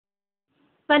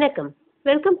வணக்கம்.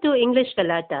 Welcome to English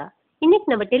கலாட்டா. இன்னைக்கு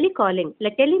நம்ம டெலிகாலிங்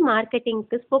இல்லை டெலி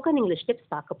மார்க்கெட்டிங்க்கு ஸ்போக்கன் இங்கிலீஷ்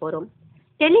டிப்ஸ் பார்க்க போகிறோம்.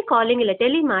 டெலிகாலிங் இல்லை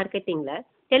டெலி மார்க்கெட்டிங்கில்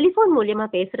டெலிஃபோன் மூலியமாக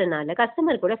பேசுகிறனால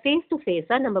கஸ்டமர் கூட ஃபேஸ் டு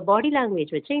ஃபேஸாக நம்ம பாடி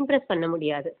லாங்குவேஜ் வச்சு இம்ப்ரெஸ் பண்ண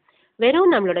முடியாது.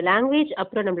 வெறும் நம்மளோட லாங்குவேஜ்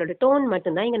அப்புறம் நம்மளோட டோன்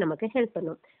மட்டும்தான் இங்கே நமக்கு ஹெல்ப்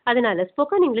பண்ணும். அதனால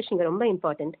ஸ்போக்கன் இங்கிலீஷ் இங்கே ரொம்ப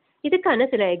இம்பார்ட்டன்ட். இதுக்கான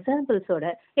சில எக்ஸாம்பிள்ஸோட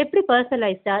எப்படி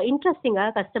பர்சனலைஸ்டாக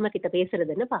இன்ட்ரெஸ்டிங்காக கஸ்டமர் கிட்ட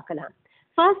பேசுறதுன்னு பார்க்கலாம்.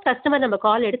 ஃபர்ஸ்ட் கஸ்டமர் நம்ம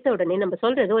கால் எடுத்த உடனே நம்ம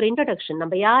சொல்றது ஒரு இன்ட்ரடக்ஷன்.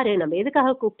 நம்ம யாரு, நம்ம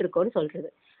எதுக்காக கூப்பிட்டுருக்கோம்னு சொல்றது.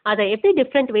 அதை எப்படி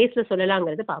டிஃப்ரெண்ட் வேஸ்ல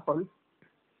சொல்லலாங்கிறது பார்ப்போம்.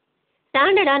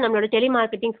 ஸ்டாண்டர்டா நம்மளோட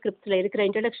டெலிமார்க்கெட்டிங் ஸ்கிரிப்ட்ல இருக்கிற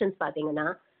இன்ட்ரடக்ஷன்ஸ் பார்த்தீங்கன்னா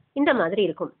இந்த மாதிரி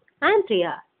இருக்கும். I am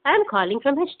Priya, I am calling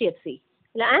from HDFC,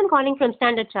 இல்லை I am calling from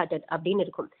standard chartered அப்படின்னு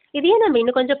இருக்கும். இதையே நம்ம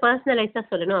இன்னும் கொஞ்சம் பர்சனலைஸாக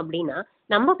சொல்லணும் அப்படின்னா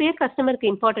நம்ம பேர் கஸ்டமருக்கு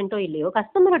இம்பார்ட்டண்ட்டோ இல்லையோ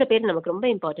கஸ்டமரோட பேர் நமக்கு ரொம்ப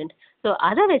இம்பார்ட்டன்ட். ஸோ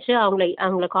அதை வச்சு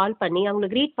அவங்கள கால் பண்ணி அவங்கள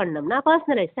க்ரீட் பண்ணோம்னா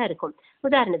பர்சனலைஸாக இருக்கும்.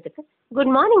 உதாரணத்துக்கு,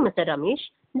 good morning mister Ramesh,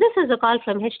 this is a call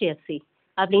from HDFC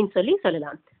அப்படின்னு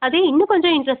சொல்லலாம். அதே இன்னும்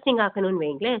கொஞ்சம் இன்ட்ரெஸ்டிங் ஆக்கணும்னு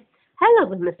வைங்களேன். Hello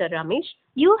mister Ramesh,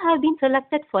 you have been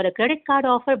selected for a credit card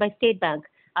offer by state bank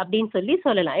அப்படின்னு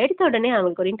சொல்லலாம். எடுத்த உடனே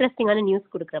அவங்களுக்கு ஒரு இன்ட்ரெஸ்டிங்கான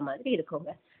நியூஸ் கொடுக்குற மாதிரி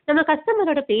இருக்குங்க. நம்ம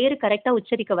கஸ்டமரோட பேர் கரெக்டாக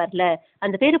உச்சரிக்க வரல,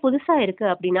 அந்த பேர் புதுசாக இருக்கு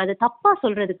அப்படின்னா அது தப்பாக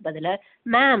சொல்றதுக்கு பதிலாக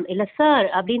மேம் இல்லை சார்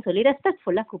அப்படின்னு சொல்லி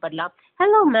ரெஸ்பெக்ட்ஃபுல்லாக கூப்பிடலாம்.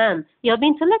 Hello ma'am, you have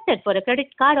been selected for a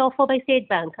credit card offer by state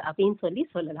bank அப்படின்னு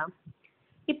சொல்லலாம்.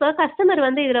 இப்போ கஸ்டமர்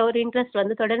இதில் ஒரு இன்ட்ரெஸ்ட்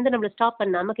தொடர்ந்து நம்மளை ஸ்டாப்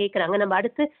பண்ணாமல் கேட்குறாங்க. நம்ம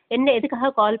அடுத்து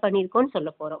எதுக்காக கால் பண்ணியிருக்கோம்னு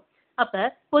சொல்ல போகிறோம். அப்போ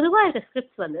பொதுவாக இருக்க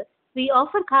scripts we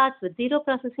offer cards with zero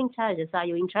processing charges. Are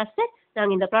you interested?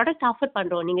 நாங்கள் இந்த ப்ராடக்ட் ஆஃபர்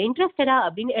பண்ணுறோம், நீங்கள் இன்ட்ரெஸ்டடா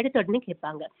அப்படின்னு எடுத்த உடனே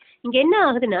கேட்பாங்க. இங்கே என்ன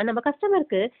ஆகுதுன்னா நம்ம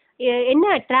கஸ்டமருக்கு என்ன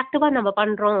அட்ராக்டிவாக நம்ம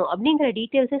பண்ணுறோம் அப்படிங்கிற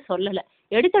டீட்டெயில்ஸே சொல்லலை.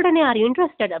 எடுத்த உடனே ஆர்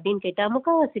இன்ட்ரெஸ்டட் அப்படின்னு கேட்டால்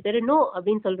முக்கால்வாசி பேர் நோ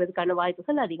அப்படின்னு சொல்கிறதுக்கான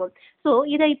வாய்ப்புகள் அதிகம். ஸோ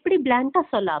இதை இப்படி பிளாங்காக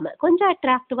சொல்லாமல் கொஞ்சம்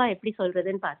அட்ராக்டிவாக எப்படி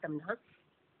சொல்கிறதுன்னு பார்த்தோம்னா,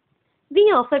 we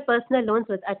offer personal loans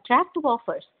with attractive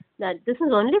offers. That this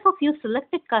is only for few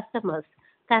selected customers.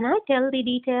 Can I tell the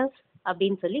details?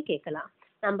 அப்படின்னு கேட்கலாம்.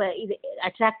 நம்ம இது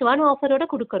அட்ராக்டிவான ஆஃபரோட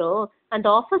கொடுக்குறோம், அந்த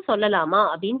ஆஃபர் சொல்லலாமா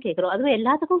அப்படின்னு கேட்குறோம். அதுவும்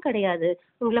எல்லாத்துக்கும் கிடையாது,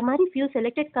 உங்களை மாதிரி ஃபியூ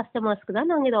செலக்டட் கஸ்டமர்ஸ்க்கு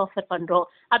தான் நாங்கள் இதை ஆஃபர் பண்ணுறோம்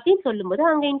அப்படின்னு சொல்லும்போது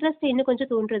அங்கே இன்ட்ரெஸ்ட் இன்னும் கொஞ்சம்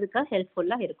தோன்றதுக்காக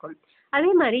ஹெல்ப்ஃபுல்லாக இருக்கும்.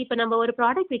 அதே மாதிரி இப்போ நம்ம ஒரு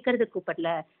ப்ராடக்ட் விற்கிறதுக்கு கூப்பிடல,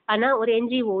 ஆனால் ஒரு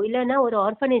என்ஜிஓ இல்லைன்னா ஒரு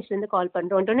ஆர்ஃபனேஜ்லேருந்து கால்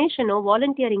பண்ணுறோம், டொனேஷனோ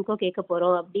வாலண்டியரிங்கோ கேட்க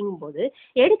போகிறோம் அப்படிங்கும்போது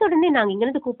எடுத்த உடனே நாங்கள்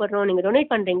இங்கேருந்து கூப்பிடுறோம், நீங்கள்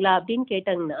டொனேட் பண்ணுறீங்களா அப்படின்னு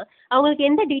கேட்டாங்கன்னா அவங்களுக்கு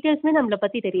எந்த டீட்டெயில்ஸுமே நம்மளை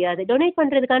பற்றி தெரியாது, டொனேட்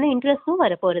பண்ணுறதுக்கான இன்ட்ரெஸ்ட்டும்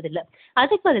வரப்போகிறதில்ல.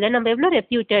 அதுக்கு பதிலாக நம்ம எவ்வளோ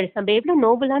ரெப்யூட்டட், நம்ம எவ்வளோ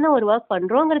நோபலான ஒரு ஒர்க்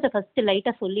பண்ணுறோங்கிறத ஃபஸ்ட்டு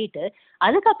லைட்டாக சொல்லிட்டு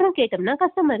அதுக்கப்புறம் கேட்டோம்னா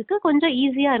கஸ்டமருக்கு கொஞ்சம்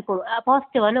ஈஸியாக இருக்கும்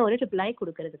பாசிட்டிவான ஒரு ரிப்ளை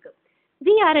கொடுக்கறதுக்கு.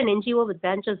 We are an NGO with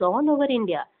branches all over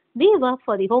India. We work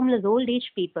for the homeless old age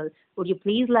people. Would you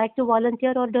please like to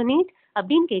volunteer or donate?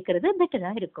 அப்படின்னு கேட்கறது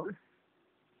பெட்டராக இருக்கும்.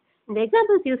 இந்த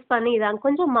எக்ஸாம்பிள்ஸ் யூஸ் பண்ணி இதாங்க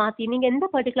கொஞ்சம் மாற்றி நீங்கள் எந்த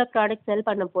பர்டிகுலர் ப்ராடக்ட் செல்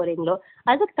பண்ண போகிறீங்களோ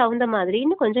அதுக்கு தகுந்த மாதிரி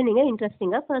இன்னும் கொஞ்சம் நீங்கள்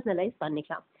இன்ட்ரெஸ்டிங்காக பர்சனலைஸ்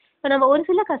பண்ணிக்கலாம். இப்போ நம்ம ஒரு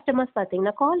சில கஸ்டமர்ஸ்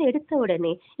பார்த்தீங்கன்னா கால் எடுத்த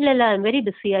உடனே இல்லை I'm very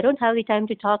busy, I don't have the time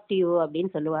to talk to you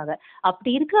அப்படின்னு சொல்லுவாங்க.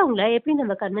 அப்படி இருக்கிறவங்கள எப்படி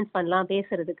நம்ம கன்வின்ஸ் பண்ணலாம்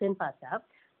பேசுறதுக்குன்னு பார்த்தா,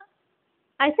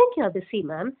 I think you are busy,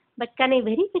 ma'am, but can I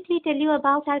very quickly tell you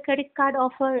about our credit card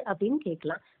offer அப்படின்னு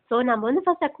கேட்கலாம். ஸோ நம்ம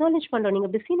ஃபர்ஸ்ட் அக்னாலேஜ் பண்ணுறோம்,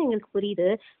 நீங்கள் பிஸின்னு எங்களுக்கு புரியுது,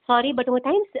 சாரி பட் உங்கள்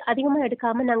டைம் அதிகமாக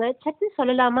எடுக்காமல் நாங்கள் சட்னி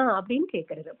சொல்லலாமா அப்படின்னு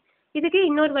கேட்குறது. இதுக்கு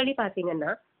இன்னொரு வழி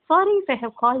பார்த்தீங்கன்னா, sorry if I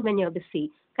have call when you're busy,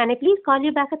 can I please call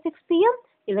you back at 6 PM,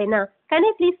 இல்லைன்னா can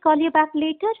I please call you back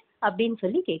later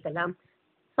அப்படின்னு கேட்கலாம்.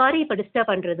 சாரி இப்போ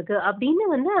டிஸ்டர்ப் பண்ணுறதுக்கு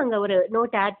அப்படின்னு அங்கே ஒரு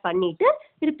நோட் ஆட் பண்ணிவிட்டு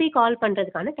திருப்பி கால்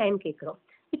பண்ணுறதுக்கான டைம் கேட்குறோம்.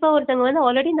 இப்போ ஒருத்தவங்க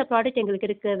ஆல்ரெடி இந்த ப்ராடக்ட் எங்களுக்கு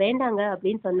இருக்குது வேண்டாங்க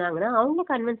அப்படின்னு சொன்னாங்கன்னா அவங்கள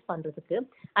கன்வின்ஸ் பண்ணுறதுக்கு,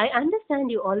 I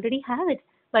understand you already have it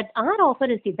but R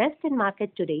offer is the best in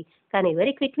market today, can I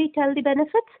very quickly del the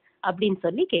benefits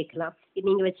அப்படின்னு கேட்கலாம்.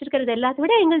 நீங்கள் வச்சிருக்கிறது எல்லாத்த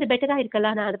விட எங்களுக்கு பெட்டராக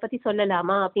இருக்கலாம், நான் அதை பற்றி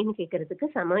சொல்லலாமா அப்படின்னு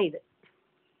கேட்கறதுக்கு சமம் இது.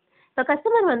 இப்போ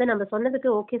கஸ்டமர் நம்ம சொன்னதுக்கு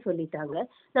ஓகே சொல்லிட்டாங்க,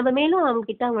 நம்ம மேலும்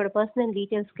அவங்ககிட்ட அவங்களோட பர்சனல்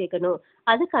டீட்டெயில்ஸ் கேட்கணும்.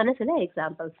 அதுக்கான சில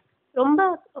எக்ஸாம்பிள்ஸ் ரொம்ப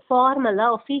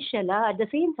ஃபார்மலாக ஒஃபிஷியலாக அட் த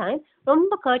சேம் டைம்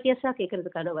ரொம்ப கர்டியஸாக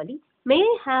கேட்கறதுக்கான வழி, may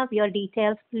have your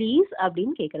details please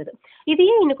அப்படின்னு கேட்குறது.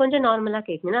 இதையே இன்னும் கொஞ்சம் நார்மலாக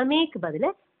கேட்கணும்னா மேக்கு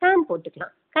பதிலாக கேன்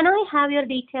போட்டுக்கலாம். Can I have your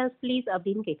details please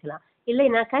அப்படின்னு கேட்கலாம்.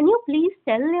 இல்லைன்னா can you please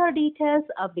tell your details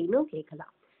அப்படின்னும்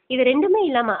கேட்கலாம். இது ரெண்டுமே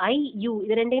இல்லாமல் ஐ யூ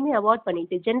இது ரெண்டையுமே அவாய்ட்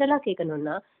பண்ணிட்டு ஜென்ரலாக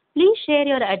கேட்கணும்னா please share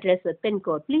your address with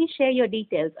pincode, please share your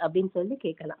details அப்படின்னு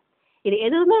கேட்கலாம். இது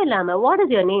எதுவுமே இல்லாமல் what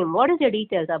is your name, what is your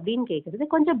details அப்படின்னு கேட்குறது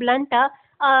கொஞ்சம்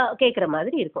பிளண்ட்டாக கேட்குற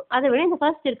மாதிரி இருக்கும். அதை விட இந்த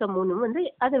ஃபர்ஸ்ட் இருக்க மூணும்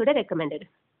அதை விட ரெக்கமெண்டட்.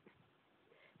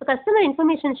 இப்போ கஸ்டமர்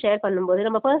இன்ஃபர்மேஷன் ஷேர் பண்ணும்போது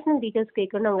நம்ம பர்சனல் டீட்டெயில்ஸ்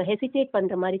கேட்கணும்னு அவங்க ஹெசிடேட்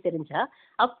பண்ணுற மாதிரி தெரிஞ்சா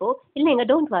அப்போது இல்லைங்க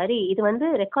டோன்ட் வரி,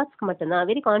 இது ரெக்கார்ட்ஸ்க்கு மட்டும்தான்,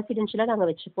 வெரி கான்ஃபிடென்ஷியலாக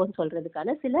நாங்கள் வச்சுப்போம்னு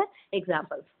சொல்கிறதுக்கான சில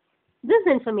examples. This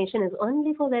information is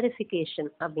only for verification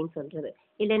அப்படின்னு சொல்கிறது.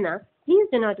 இல்லைன்னா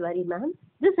please do not worry ma'am,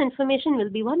 this information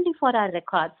will be only for our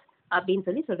records அப்படின்னு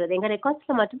சொல்றது. எங்க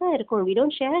ரெக்கார்ட்ஸ்ல மட்டும் தான் இருக்கும். We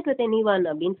don't share it with anyone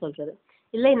அப்படின்னு சொல்றது.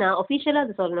 இல்லைன்னா ஒஃபிஷியலா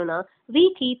அது சொல்லணும்னா, we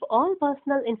keep all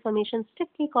personal information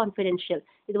strictly confidential.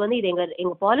 இது வந்து இது எங்க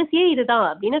எங்க பாலிசியே இதுதான்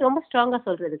அப்படின்னு ரொம்ப ஸ்ட்ராங்கா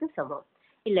சொல்றதுக்கு சமம்.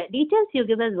 இல்ல details you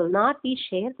give us will not be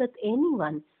share with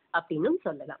anyone அப்படின்னும்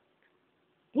சொல்லலாம்.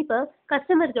 இப்போ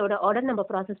கஸ்டமர்ஸோட ஆர்டர் நம்ம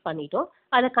ப்ராசஸ் பண்ணிட்டோம்.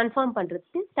 அதை கன்ஃபார்ம்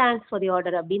பண்றதுக்கு தேங்க்ஸ் ஃபார் தி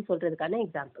ஆர்டர் அப்படின்னு சொல்றதுக்கான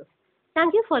examples.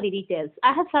 Thank you for the details.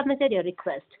 I have submitted your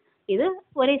request. இது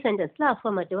ஒரே சென்டென்ஸ்ல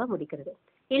அஃபர்மேட்டிவா முடிக்கிறது.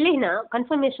 இல்லைன்னா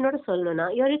கன்ஃபர்மேஷனோட சொல்லணும்னா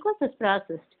your request is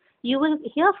processed. You will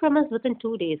hear from us within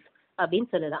 2 days அப்படின்னு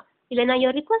சொல்லலாம். இல்லைன்னா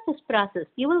your request is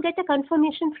processed. You will get a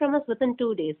confirmation from us within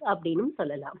 2 days அப்படின்னு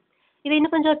சொல்லலாம். இதை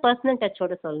இன்னும் கொஞ்சம் ஒரு பர்சனல்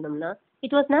டச்சோட சொல்லணும்னா,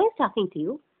 it was nice talking to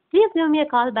you. Please give me a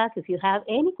call back if you have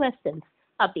any questions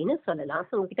அப்படின்னு சொல்லலாம்.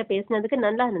 உங்ககிட்ட பேசினதுக்கு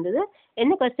நல்லா இருந்தது.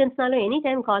 என்ன கொஸ்டின்ஸ்னாலும் எனி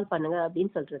டைம் கால் பண்ணுங்க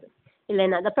அப்படின்னு சொல்றது.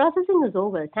 இல்லைன்னா த processing is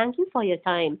over. Thank you for your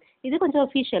time. இது கொஞ்சம்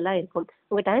அஃபிஷியலா இருக்கும்.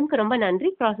 உங்க டைமுக்கு ரொம்ப நன்றி.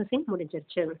 ப்ராசஸிங்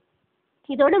முடிஞ்சிருச்சு.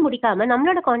 இதோட முடிக்காம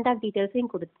நம்மளோட கான்டாக்ட்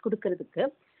டீடைல்ஸையும் கொடுக்கறதுக்கு,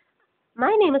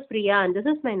 my name is Priya and this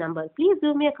is my number. Please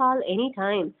give me a call any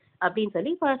time அப்படின்னு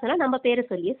சொல்லி பர்சனலா நம்ம பேரை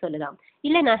சொல்லியே சொல்லலாம்.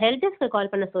 இல்லை நான் ஹெல்ப் டெஸ்க்கு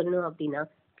கால் பண்ண சொல்லணும் அப்படின்னா,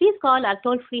 please call at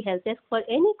toll free help desk for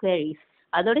any queries.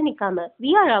 அதோட நிக்காம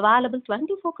வி ஆர் அவைலபிள்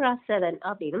 24/7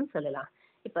 அப்படின்னு சொல்லலாம்.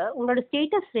 இப்போ உங்களோட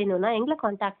ஸ்டேட்டஸ் வேணும்னா எங்களை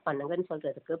காண்டாக்ட் பண்ணுங்கன்னு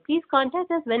சொல்றதுக்கு, please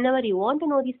contact us when ever you want to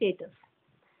know the status.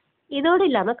 இதோடு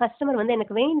இல்லாம கஸ்டமர் வந்து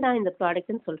எனக்கு வேண்டாம் இந்த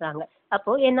ப்ராடக்ட்னு சொல்றாங்க.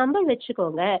 அப்போ என் நம்பர்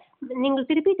வச்சுக்கோங்க, நீங்க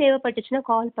திருப்பி தேவைப்பட்டுச்சுன்னா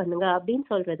கால் பண்ணுங்க அப்படின்னு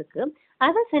சொல்றதுக்கு, I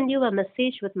will send you a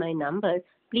message with my number.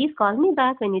 Please call me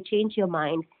back when you change your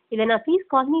mind. இல்லைனா please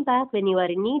call me back when you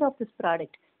are in need of this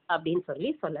product அப்படின்னு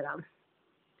சொல்லலாம்.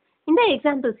 இந்த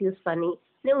எக்ஸாம்பிள்ஸ் யூஸ் பண்ணி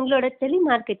உங்களோட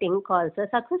telemarketing கால்ஸை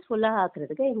சக்ஸஸ்ஃபுல்லாக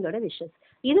ஆக்குறதுக்கு எங்களோட wishes.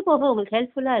 இது போக உங்களுக்கு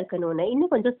ஹெல்ப்ஃபுல்லாக இருக்கணும்னு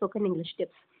இன்னும் கொஞ்சம் spoken English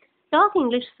tips. Talk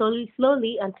English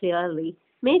slowly and clearly.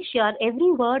 Make shear every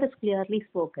word is clearly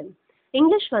spoken.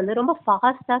 English வந்து ரொம்ப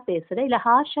ஃபாஸ்ட்டாக பேசுகிற இல்லை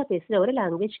ஹார்ஷாக பேசுகிற ஒரு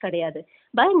லாங்குவேஜ் கிடையாது.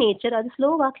 பை நேச்சர் அது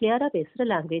ஸ்லோவாக கிளியராக பேசுகிற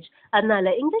லாங்குவேஜ்.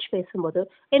 அதனால இங்கிலீஷ் பேசும்போது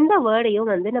எந்த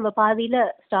வேர்டையும் வந்து நம்ம பாதியில்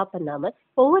ஸ்டாப் பண்ணாமல்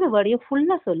ஒவ்வொரு வேர்டையும்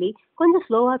ஃபுல்லாக சொல்லி கொஞ்சம்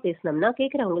ஸ்லோவாக பேசினோம்னா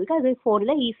கேட்குறவங்களுக்கு அது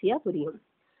ஃபோனில் ஈஸியாக புரியும்.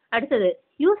 அடுத்தது,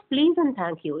 use please and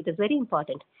thank you. It is very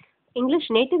important.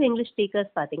 Native English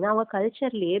speakers பார்த்தீங்கன்னா அவங்க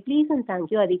கல்ச்சர்லேயே ப்ளீஸ் அண்ட்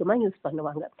தேங்க்யூ அதிகமாக யூஸ்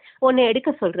பண்ணுவாங்க. ஒன்று எடுக்க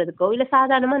சொல்கிறதுக்கோ இல்லை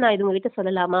சாதாரணமாக நான் இது உங்ககிட்ட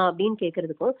சொல்லலாமா அப்படின்னு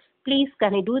கேட்குறதுக்கும், please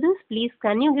can I do this, please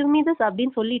can you give me this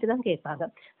அப்படின்னு சொல்லிட்டு தான் கேட்பாங்க.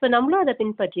 ஸோ நம்மளும் அதை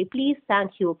பின்பற்றி please,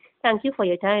 thank you for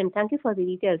your time, thank you for the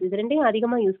details இது ரெண்டையும்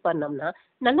அதிகமாக யூஸ் பண்ணோம்னா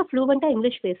நல்ல ஃப்ளூவெண்ட்டாக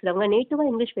இங்கிலீஷ் பேசுகிறவங்க,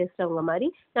 நேட்டிவாக இங்கிலீஷ் பேசுகிறவங்க மாதிரி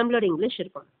நம்மளோட இங்கிலீஷ்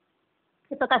இருக்கும்.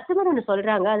 இப்போ கஸ்டமர் ஒன்று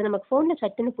சொல்கிறாங்க, அது நமக்கு ஃபோனில்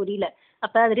சட்டுன்னு புரியல.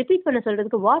 அப்போ அதை ரிப்பீட் பண்ண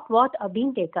சொல்கிறதுக்கு வாட்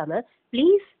அப்படின்னு கேட்காம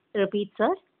please repeat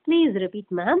sir, please repeat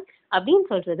ma'am அப்படின்னு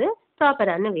சொல்கிறது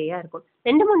ப்ராப்பரான வேயாக இருக்கும்.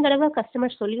 2-3 தடவை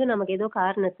கஸ்டமர் சொல்லியும் நமக்கு ஏதோ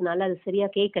காரணத்தினால அது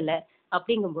சரியாக கேட்கல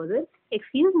அப்படிங்கும்போது,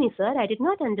 excuse me sir, I did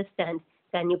not understand,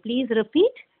 can you please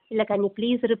repeat, இல்லை can you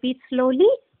please repeat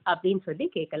slowly அப்படின்னு சொல்லி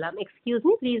கேட்கலாம். Excuse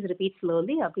me, please repeat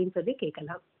slowly அப்படின்னு சொல்லி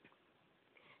கேட்கலாம்.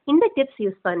 இந்த டிப்ஸ்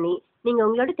யூஸ் பண்ணி நீங்கள்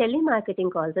உங்களோட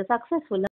டெலிமார்க்கெட்டிங் கால்ஸை சக்ஸஸ்ஃபுல்லாக